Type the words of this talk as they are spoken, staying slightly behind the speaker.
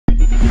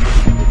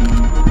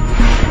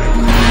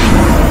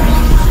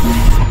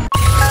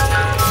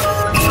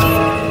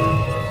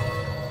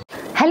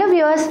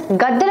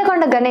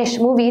Gaddalakonda Ganesh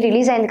movie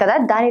release అయింది కదా,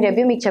 దాని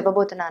రివ్యూ మీకు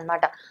చెప్పబోతున్నా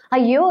అనమాట.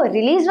 అయ్యో,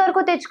 రిలీజ్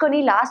వరకు తెచ్చుకొని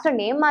లాస్ట్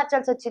నేమ్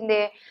మార్చాల్సి వచ్చిందే,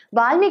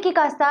 వాల్మీకి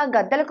కాస్త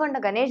గద్దలకొండ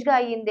గణేష్ గా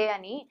అయ్యిందే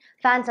అని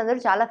ఫ్యాన్స్ అందరూ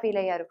చాలా ఫీల్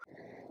అయ్యారు.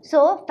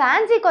 సో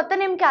ఫ్యాన్స్ ఈ కొత్త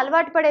నేమ్కి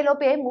అలవాటు పడే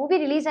లోపే మూవీ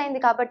రిలీజ్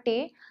అయింది కాబట్టి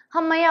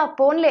అమ్మయ్య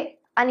పోన్లే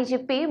అని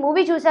చెప్పి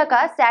మూవీ చూశాక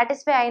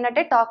సాటిస్ఫై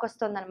అయినట్టే టాక్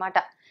వస్తుందన్నమాట.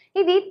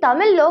 ఇది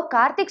తమిళ్లో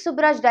కార్తిక్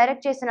సుబ్బరాజ్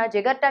డైరెక్ట్ చేసిన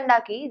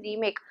జిగర్తండాకి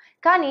రీమేక్.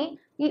 కానీ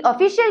ఈ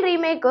official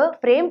remake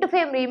frame to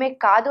frame remake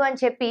కాదు అని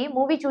చెప్పి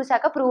మూవీ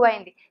చూశాక ప్రూవ్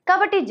అయింది.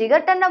 కాబట్టి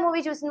జిగర్తండా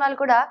మూవీ చూసిన వాళ్ళు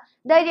కూడా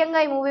ధైర్యంగా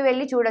ఈ మూవీ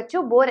వెళ్ళి చూడొచ్చు,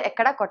 బోర్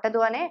ఎక్కడా కొట్టదు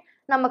అనే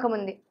నమ్మకం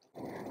ఉంది.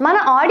 మన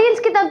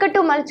ఆడియన్స్ కి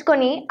తగ్గట్టు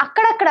మలుచుకొని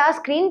అక్కడక్కడ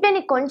స్క్రీన్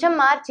ప్లేని కొంచెం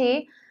మార్చి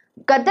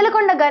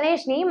గద్దలకొండ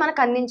గణేష్ ని మనకు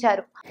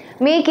అందించారు.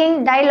 మేకింగ్,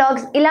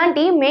 డైలాగ్స్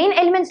ఇలాంటి మెయిన్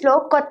ఎలిమెంట్స్ లో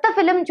కొత్త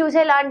ఫిలిం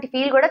చూసేలాంటి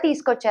ఫీల్ కూడా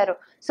తీసుకొచ్చారు.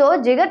 సో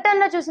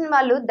జిగర్తండా చూసిన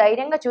వాళ్ళు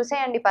ధైర్యంగా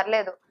చూసేయండి,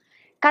 పర్లేదు.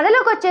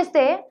 కథలోకి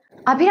వచ్చేస్తే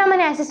అభిరామ్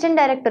అనే అసిస్టెంట్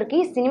డైరెక్టర్ కి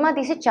సినిమా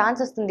తీసే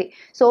ఛాన్స్ వస్తుంది.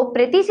 సో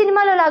ప్రతి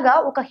సినిమాలో లాగా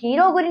ఒక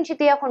హీరో గురించి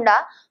తీయకుండా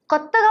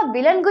కొత్తగా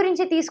విలన్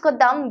గురించి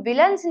తీసుకొద్దాం,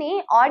 విలన్స్ ని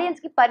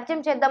ఆడియన్స్ కి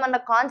పరిచయం చేద్దాం అన్న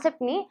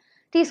కాన్సెప్ట్ ని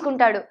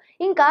తీసుకుంటాడు.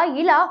 ఇంకా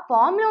ఇలా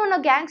ఫామ్ లో ఉన్న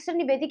గ్యాంగ్స్టర్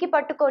ని వెతికి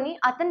పట్టుకొని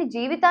అతని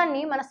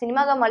జీవితాన్ని మన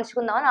సినిమాగా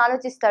మలుచుకుందామని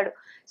ఆలోచిస్తాడు.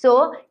 సో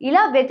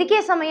ఇలా వెతికే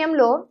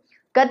సమయంలో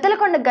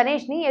గద్దలకొండ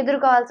గణేష్ ని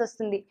ఎదుర్కోవాల్సి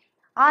వస్తుంది.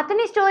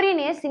 అతని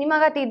స్టోరీనే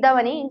సినిమాగా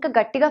తీద్దామని ఇంకా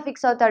గట్టిగా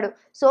ఫిక్స్ అవుతాడు.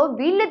 సో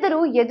వీళ్ళిద్దరూ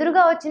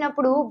ఎదురుగా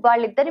వచ్చినప్పుడు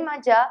వాళ్ళిద్దరి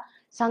మధ్య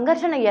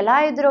సంఘర్షణ ఎలా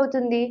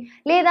ఎదురవుతుంది,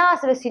 లేదా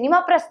అసలు సినిమా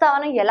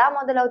ప్రస్తావన ఎలా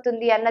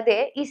మొదలవుతుంది అన్నదే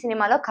ఈ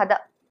సినిమాలో కథ.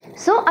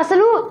 సో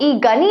అసలు ఈ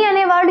గని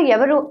అనేవాడు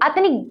ఎవరు,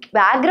 అతని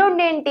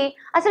బ్యాక్గ్రౌండ్ ఏంటి,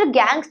 అసలు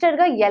గ్యాంగ్స్టర్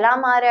గా ఎలా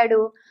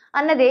మారాడు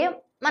అన్నదే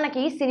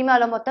మనకి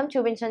సినిమాలో మొత్తం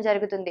చూపించడం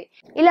జరుగుతుంది.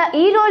 ఇలా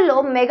ఈ రోల్లో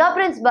మెగా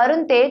ప్రిన్స్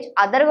వరుణ్ తేజ్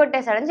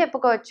అదరగొట్టేశాడని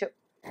చెప్పుకోవచ్చు.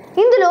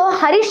 ఇందులో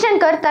హరీష్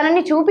శంకర్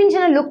తనని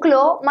చూపించిన లుక్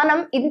లో మనం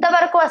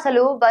ఇంతవరకు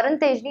అసలు వరుణ్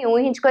తేజ్ ని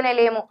ఊహించుకునే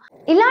లేము.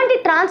 ఇలాంటి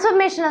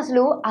ట్రాన్స్ఫర్మేషన్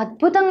అసలు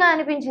అద్భుతంగా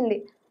అనిపించింది.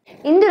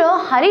 ఇందులో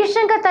హరీష్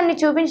శంకర్ తనని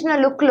చూపించిన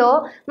లుక్ లో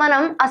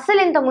మనం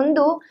అస్సలు ఇంత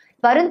ముందు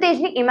వరుణ్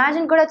తేజ్ ని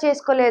ఇమాజిన్ కూడా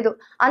చేసుకోలేదు,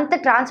 అంత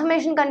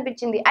ట్రాన్స్ఫర్మేషన్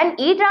కనిపించింది. అండ్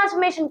ఈ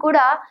ట్రాన్స్ఫర్మేషన్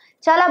కూడా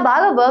చాలా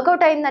బాగా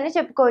వర్కౌట్ అయిందని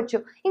చెప్పుకోవచ్చు.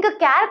 ఇంకా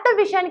క్యారెక్టర్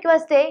విషయానికి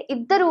వస్తే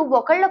ఇద్దరు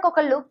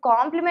ఒకళ్ళకొకళ్ళు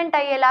కాంప్లిమెంట్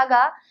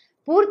అయ్యేలాగా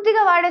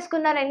పూర్తిగా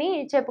వాడేసుకున్నారని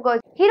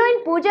చెప్పుకోవచ్చు. హీరోయిన్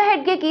పూజా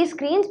హెగ్డేకి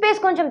స్క్రీన్ స్పేస్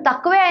కొంచెం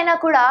తక్కువే అయినా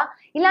కూడా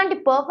ఇలాంటి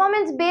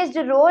పర్ఫార్మెన్స్ బేస్డ్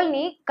రోల్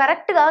ని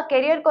కరెక్ట్ గా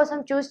కెరియర్ కోసం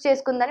చూస్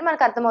చేసుకుందని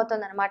మనకు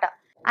అర్థమవుతుంది అనమాట.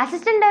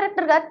 అసిస్టెంట్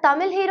డైరెక్టర్ గా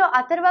తమిళ్ హీరో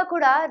అథర్వ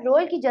కూడా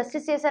రోల్ కి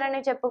జస్టిస్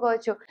చేశారని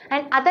చెప్పుకోవచ్చు.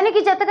 అండ్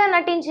అతనికి జతగా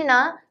నటించిన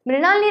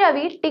మృణాలిని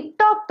రవి టిక్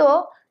టాక్ తో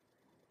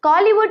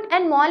కాలీవుడ్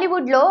అండ్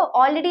మాలీవుడ్ లో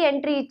ఆల్రెడీ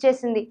ఎంట్రీ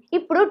ఇచ్చేసింది.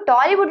 ఇప్పుడు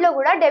టాలీవుడ్ లో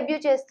కూడా డెబ్యూ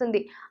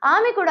చేస్తుంది.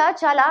 ఆమె కూడా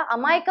చాలా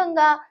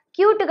అమాయకంగా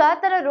క్యూట్ గా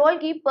తన రోల్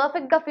కి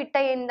పర్ఫెక్ట్ గా ఫిట్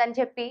అయ్యిందని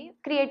చెప్పి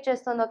క్రియేట్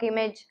చేస్తుంది ఒక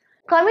ఇమేజ్.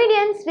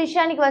 కమెడియన్స్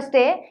విషయానికి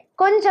వస్తే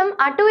కొంచెం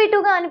అటు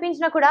ఇటుగా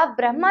అనిపించినా కూడా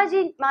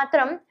బ్రహ్మాజీ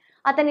మాత్రం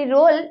అతని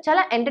రోల్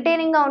చాలా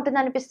ఎంటర్టైనింగ్ గా ఉంటుంది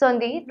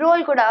అనిపిస్తోంది.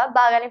 రోల్ కూడా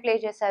బాగానే ప్లే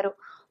చేశారు.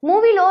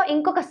 మూవీలో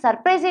ఇంకొక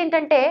సర్ప్రైజ్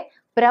ఏంటంటే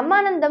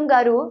బ్రహ్మానందం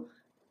గారు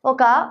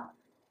ఒక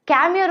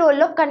క్యామియో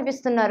రోల్లో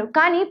కనిపిస్తున్నారు.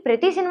 కానీ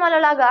ప్రతి సినిమాలో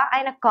లాగా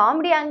ఆయన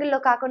కామెడీ యాంగిల్లో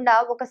కాకుండా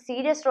ఒక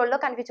సీరియస్ రోల్లో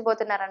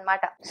కనిపించబోతున్నారు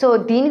అనమాట. సో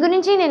దీని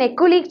గురించి నేను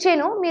ఎక్కువ లీక్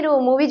చేయను, మీరు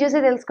మూవీ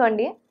చూసి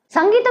తెలుసుకోండి.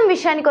 సంగీతం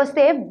విషయానికి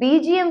వస్తే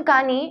బీజిఎం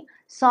కానీ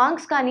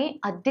సాంగ్స్ కానీ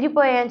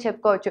అదిరిపోయాయని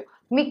చెప్పుకోవచ్చు.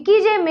 మిక్కీ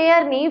జే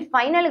మేయర్ ని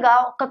ఫైనల్ గా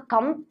ఒక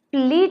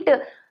కంప్లీట్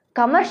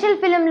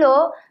కమర్షియల్ ఫిలింలో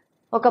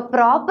ఒక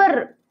ప్రాపర్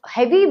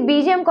హెవీ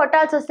బీజిఎం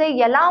కొట్టాల్సి వస్తే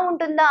ఎలా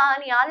ఉంటుందా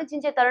అని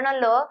ఆలోచించే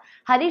తరుణంలో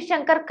హరీష్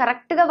శంకర్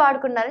కరెక్ట్ గా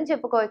వాడుకున్నారని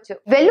చెప్పుకోవచ్చు.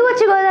 వెళ్ళు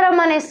వచ్చి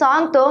గోదారమ్మ అనే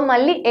సాంగ్ తో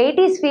మళ్ళీ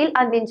 80s ఫీల్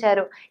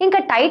అందించారు.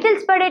 ఇంకా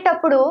టైటిల్స్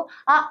పడేటప్పుడు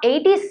ఆ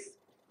 80s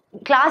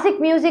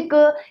క్లాసిక్ మ్యూజిక్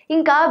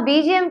ఇంకా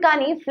బీజిఎం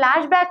కానీ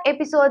ఫ్లాష్ బ్యాక్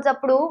ఎపిసోడ్స్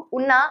అప్పుడు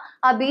ఉన్న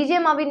ఆ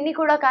బీజిఎం అవన్నీ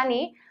కూడా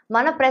కానీ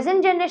మన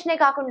ప్రెసెంట్ జనరేషనే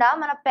కాకుండా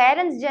మన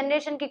పేరెంట్స్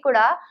జనరేషన్ కి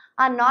కూడా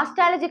ఆ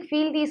నాస్టాలజిక్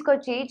ఫీల్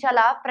తీసుకొచ్చి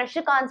చాలా ఫ్రెష్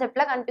కాన్సెప్ట్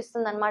లా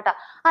కనిపిస్తుంది అనమాట.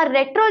 ఆ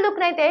రెట్రో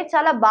లుక్ అయితే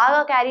చాలా బాగా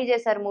క్యారీ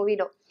చేశారు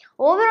మూవీలో.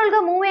 ఓవరాల్ గా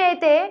మూవీ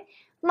అయితే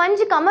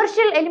మంచి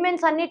కమర్షియల్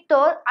ఎలిమెంట్స్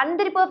అన్నిటితో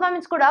అందరి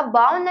పర్ఫార్మెన్స్ కూడా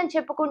బాగుందని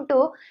చెప్పుకుంటూ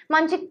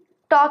మంచి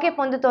టాకే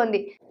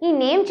పొందుతోంది. ఈ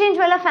నేమ్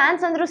చేంజ్ వల్ల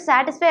ఫ్యాన్స్ అందరూ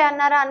సాటిస్ఫై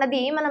అన్నారా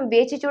అన్నది మనం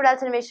వేచి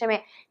చూడాల్సిన విషయమే.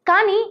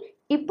 కానీ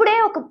ఇప్పుడే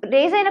ఒక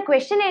రేజ్ అయిన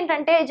క్వశ్చన్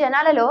ఏంటంటే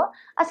జనాలలో,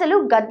 అసలు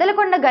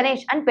గద్దలకొండ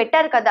గణేష్ అని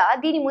పెట్టారు కదా,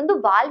 దీని ముందు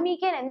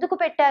వాల్మీకి అని ఎందుకు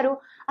పెట్టారు,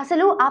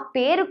 అసలు ఆ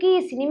పేరుకి ఈ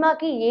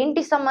సినిమాకి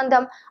ఏంటి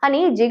సంబంధం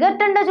అని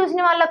జిగర్తండా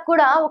చూసిన వాళ్ళకు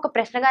కూడా ఒక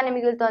ప్రశ్నగానే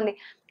మిగులుతోంది.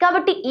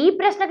 కాబట్టి ఈ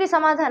ప్రశ్నకి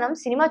సమాధానం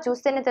సినిమా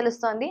చూస్తేనే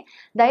తెలుస్తోంది.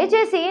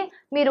 దయచేసి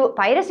మీరు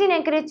పైరసీని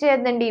ఎంకరేజ్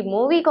చేయొద్దండి.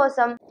 మూవీ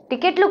కోసం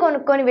టికెట్లు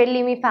కొనుక్కొని వెళ్ళి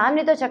మీ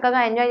ఫ్యామిలీతో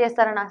చక్కగా ఎంజాయ్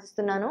చేస్తారని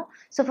ఆశిస్తున్నాను.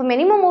 So for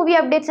many more movie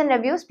updates and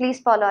reviews please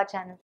follow our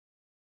channel.